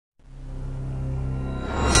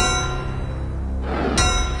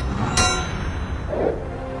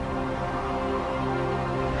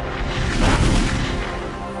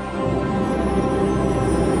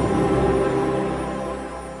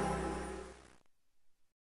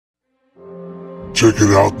Check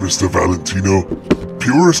it out, Mr. Valentino.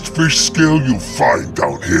 Purest fish scale you'll find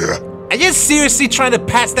down here. Are you seriously trying to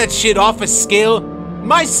pass that shit off as scale?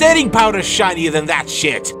 My setting powder's shinier than that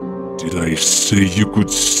shit. Did I say you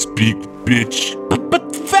could speak, bitch?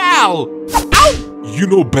 But Val! Ow! You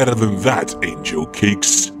know better than that, Angel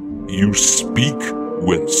Cakes. You speak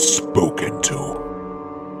when spoken to.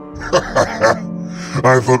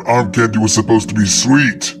 I thought arm candy was supposed to be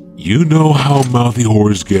sweet. You know how mouthy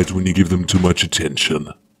whores get when you give them too much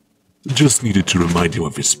attention. Just needed to remind him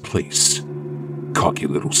of his place. Cocky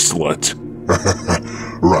little slut.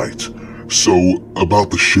 Right. So,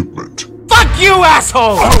 about the shipment. Fuck you,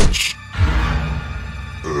 asshole! Ouch!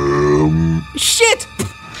 Shit!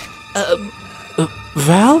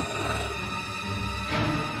 Val?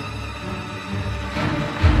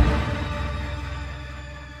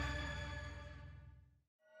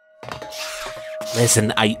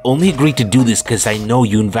 Listen, I only agreed to do this because I know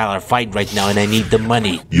you and Val are fighting right now and I need the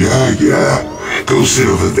money. Yeah. Go sit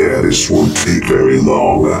over there. This won't take very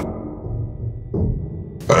long.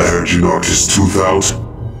 I heard you knocked his tooth out.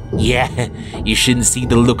 Yeah, you shouldn't see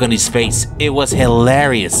the look on his face. It was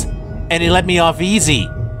hilarious. And he let me off easy.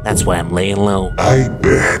 That's why I'm laying low. I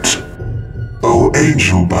bet. Oh,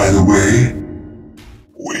 Angel, by the way.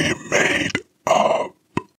 We made up.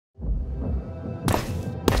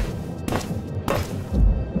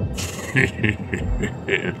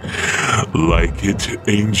 Like it,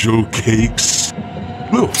 Angel Cakes?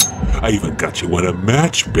 Look, I even got you on a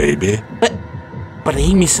match, baby. But I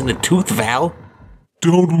ain't missing a tooth, Val.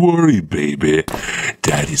 Don't worry, baby.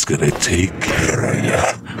 Daddy's gonna take care of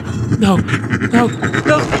ya. No.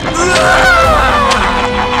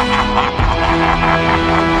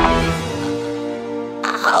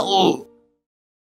 Ow!